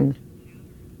pattern.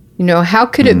 How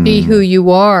could it be who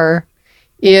you are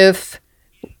if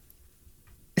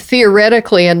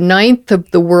theoretically a ninth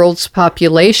of the world's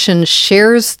population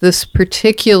shares this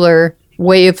particular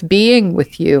way of being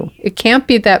with you? It can't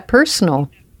be that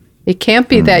personal. It can't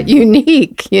be that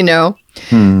unique, Yeah.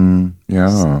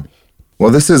 Well,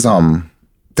 this is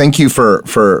thank you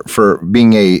for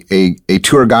being a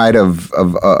tour guide of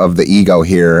the ego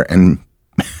here and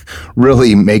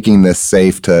really making this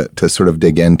safe to sort of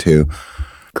dig into.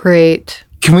 Great.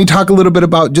 Can we talk a little bit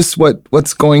about just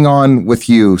what's going on with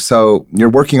you? So you're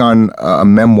working on a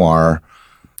memoir.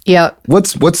 Yeah.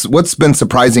 What's been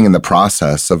surprising in the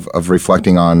process of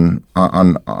reflecting on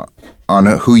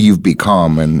who you've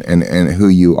become and who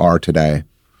you are today?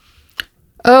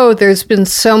 Oh, there's been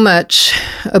so much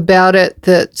about it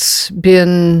that's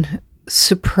been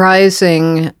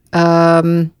surprising.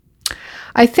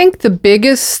 I think the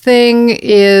biggest thing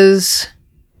is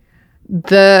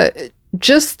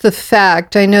just the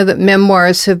fact, I know that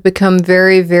memoirs have become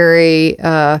very, very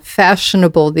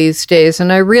fashionable these days,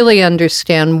 and I really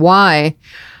understand why.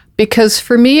 Because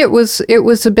for me, it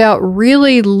was about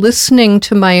really listening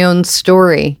to my own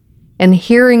story and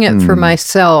hearing it for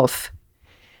myself,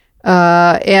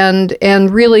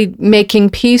 and really making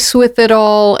peace with it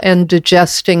all and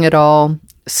digesting it all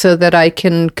so that I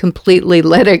can completely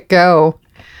let it go.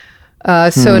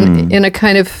 So in a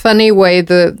kind of funny way,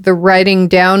 the writing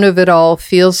down of it all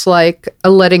feels like a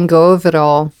letting go of it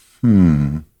all.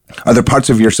 Are there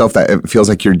parts of yourself that it feels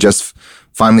like you're just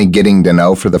finally getting to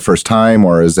know for the first time,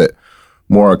 or is it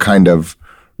more a kind of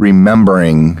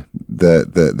remembering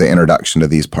the introduction to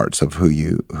these parts of who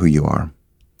you are?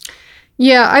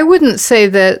 Yeah, I wouldn't say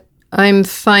that I'm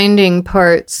finding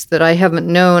parts that I haven't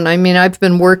known. I mean, I've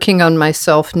been working on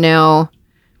myself now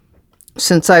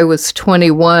since I was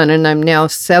 21, and I'm now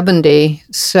 70.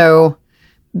 So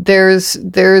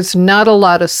there's not a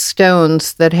lot of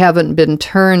stones that haven't been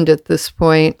turned at this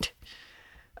point.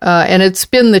 And it's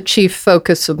been the chief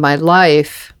focus of my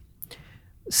life.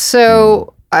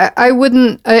 So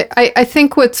I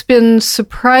think what's been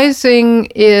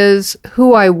surprising is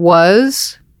who I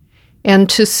was, and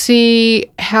to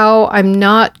see how I'm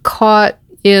not caught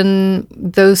in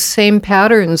those same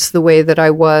patterns the way that I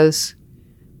was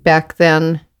back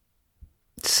then.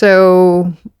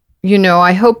 So,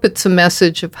 I hope it's a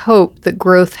message of hope that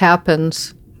growth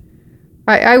happens.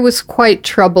 I was quite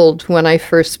troubled when I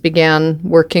first began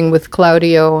working with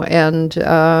Claudio, and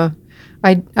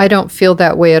I don't feel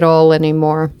that way at all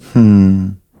anymore.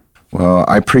 Well,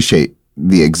 I appreciate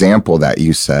the example that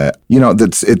you set.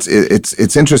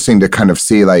 It's interesting to kind of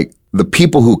see like the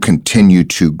people who continue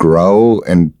to grow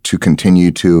and to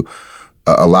continue to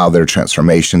allow their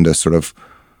transformation to sort of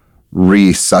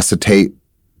resuscitate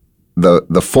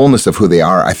the fullness of who they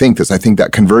are. I think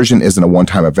that conversion isn't a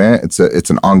one-time event. It's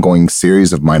an ongoing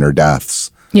series of minor deaths.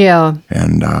 Yeah.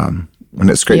 And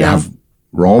it's great to have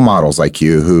role models like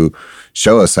you who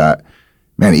show us that,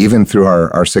 man, even through our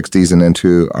 60s and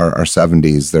into our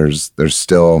 70s, there's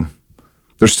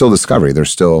still discovery.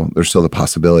 There's still the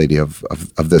possibility of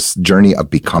this journey of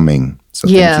becoming. So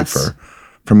thank you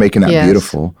for making that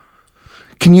beautiful.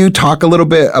 Can you talk a little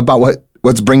bit about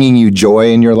what's bringing you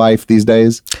joy in your life these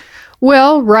days?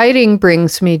 Well, writing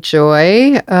brings me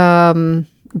joy.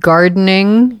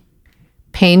 Gardening,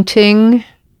 painting.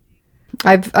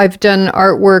 I've done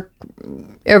artwork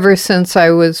ever since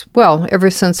I was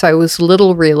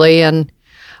little, really, and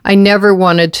I never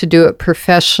wanted to do it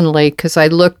professionally because I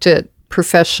looked at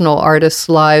professional artists'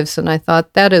 lives and I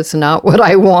thought, that is not what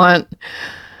I want.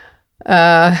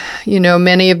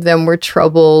 Many of them were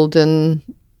troubled, and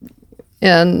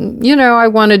I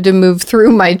wanted to move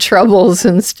through my troubles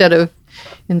instead of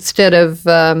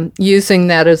using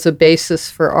that as a basis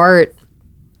for art.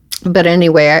 But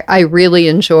anyway, I really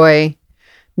enjoy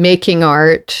making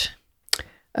art.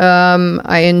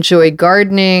 I enjoy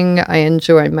gardening. I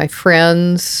enjoy my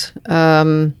friends.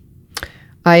 I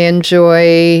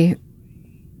enjoy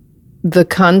the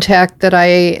contact that I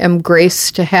am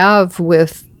graced to have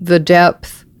with the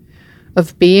depth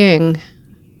of being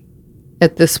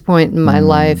at this point in my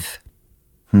life.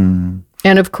 And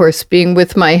of course, being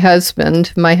with my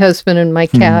husband and my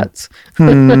cats.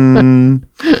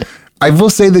 I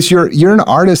will say this: you're an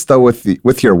artist though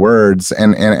with your words,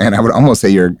 and I would almost say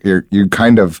you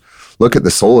kind of look at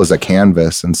the soul as a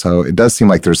canvas, and so it does seem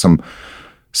like there's some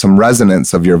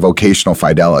resonance of your vocational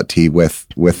fidelity with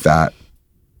that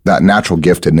natural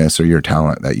giftedness or your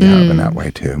talent that you have in that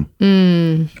way too.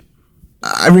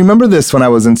 I remember this when I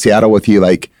was in Seattle with you,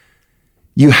 like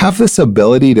you have this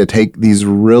ability to take these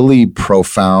really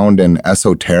profound and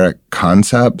esoteric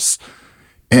concepts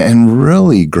and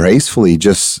really gracefully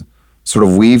just sort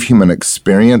of weave human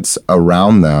experience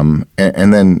around them,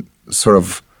 and then sort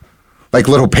of like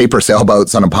little paper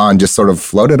sailboats on a pond, just sort of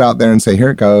float it out there and say,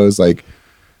 here it goes. Like,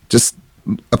 just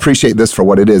appreciate this for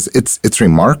what it is. It's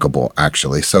remarkable,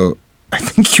 actually. So I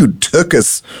think you took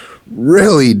us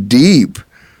really deep.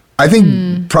 I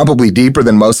think probably deeper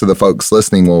than most of the folks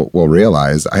listening will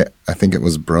realize. I think it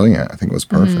was brilliant. I think it was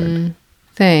perfect.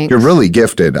 Thanks. You're really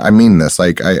gifted. I mean this.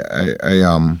 Like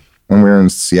I when we were in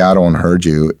Seattle and heard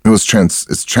you, it's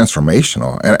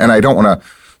transformational. And I don't want to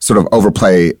sort of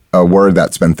overplay a word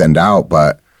that's been thinned out,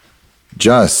 but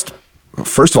just,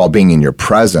 first of all, being in your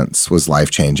presence was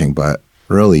life-changing, but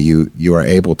really you are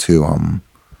able to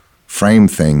frame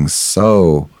things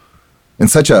so in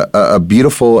such a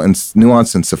beautiful and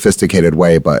nuanced and sophisticated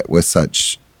way, but with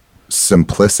such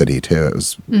simplicity too. It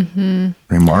was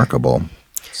remarkable.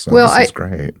 So this is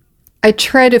great. I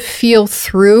try to feel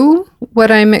through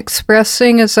what I'm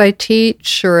expressing as I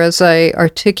teach or as I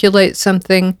articulate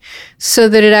something so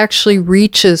that it actually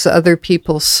reaches other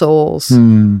people's souls.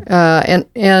 And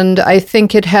I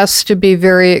think it has to be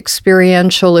very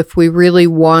experiential if we really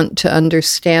want to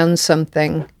understand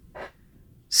something.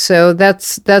 So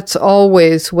that's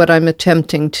always what I'm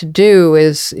attempting to do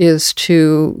is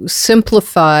to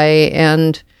simplify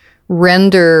and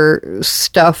render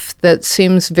stuff that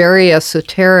seems very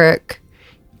esoteric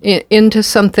into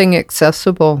something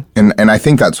accessible. And I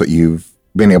think that's what you've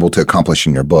been able to accomplish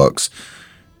in your books.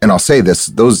 And I'll say this,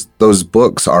 those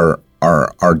books are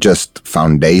just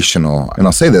foundational. And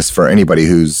I'll say this for anybody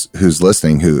who's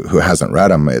listening who hasn't read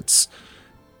them. It's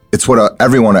what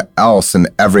everyone else in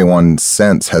everyone's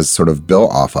sense has sort of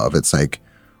built off of. It's like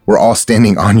we're all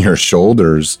standing on your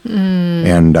shoulders.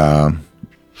 And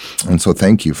And so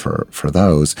thank you for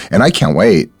those. And I can't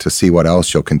wait to see what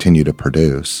else you'll continue to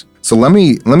produce. So let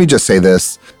me just say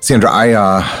this, Sandra,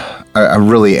 I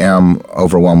really am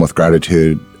overwhelmed with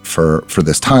gratitude for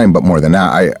this time, but more than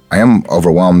that, I am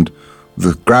overwhelmed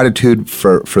with gratitude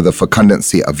for the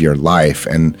fecundancy of your life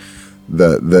and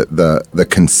the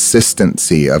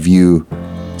consistency of you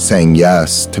saying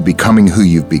yes to becoming who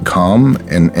you've become,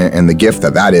 and the gift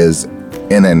that is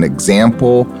in an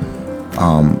example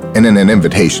and in an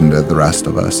invitation to the rest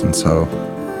of us. And so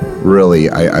really,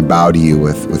 I bow to you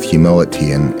with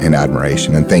humility and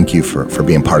admiration, and thank you for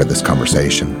being part of this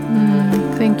conversation.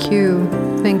 Thank you.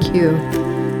 Thank you.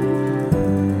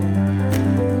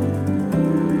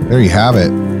 There you have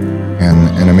it.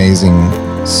 An amazing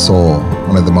soul,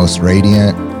 one of the most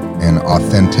radiant and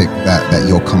authentic that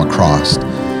you'll come across.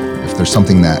 If there's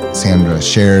something that Sandra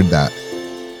shared that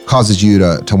causes you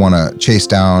to want to chase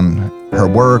down her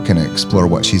work and explore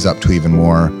what she's up to even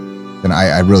more, then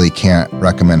I really can't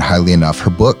recommend highly enough her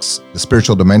books, The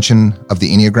Spiritual Dimension of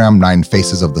the Enneagram, 9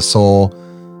 Faces of the Soul,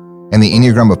 and The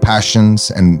Enneagram of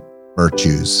Passions and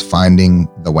Virtues, Finding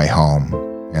the Way Home.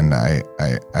 And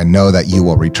I know that you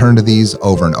will return to these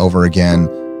over and over again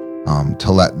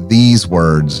to let these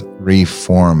words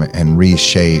reform and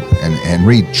reshape and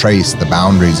retrace the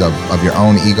boundaries of your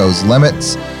own ego's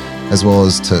limits, as well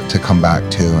as to come back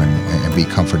to and be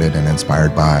comforted and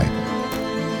inspired by.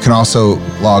 You can also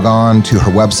log on to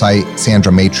her website,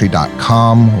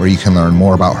 sandramaitre.com, where you can learn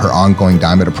more about her ongoing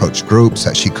Diamond Approach groups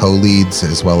that she co-leads,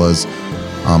 as well as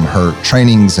her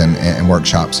trainings and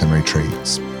workshops and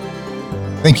retreats.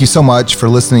 Thank you so much for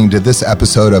listening to this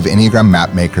episode of Enneagram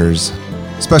Mapmakers.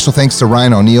 Special thanks to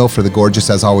Ryan O'Neill for the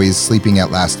gorgeous, as always, Sleeping at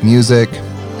Last music,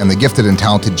 and the gifted and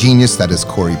talented genius that is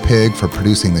Corey Pigg for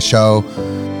producing the show.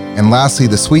 And lastly,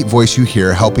 the sweet voice you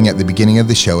hear helping at the beginning of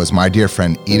the show is my dear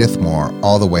friend Edith Moore,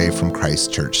 all the way from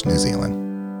Christchurch, New Zealand.